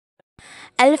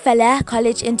Falaah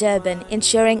College in Durban,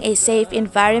 ensuring a safe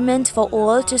environment for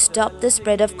all to stop the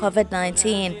spread of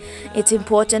COVID-19. It's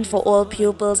important for all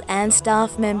pupils and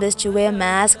staff members to wear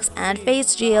masks and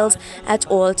face shields at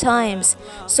all times.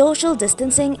 Social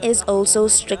distancing is also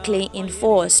strictly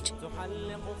enforced.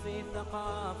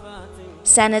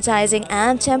 Sanitizing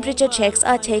and temperature checks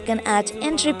are taken at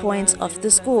entry points of the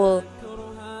school.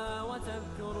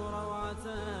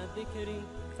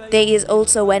 There is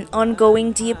also an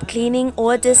ongoing deep cleaning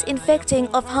or disinfecting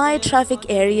of high traffic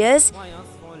areas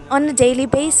on a daily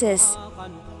basis.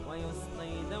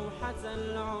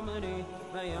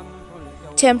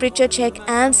 Temperature check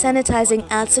and sanitizing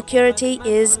at security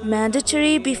is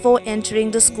mandatory before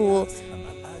entering the school.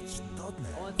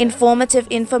 Informative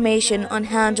information on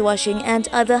hand washing and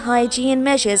other hygiene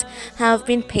measures have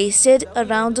been pasted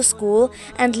around the school,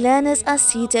 and learners are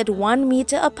seated 1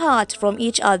 meter apart from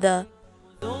each other.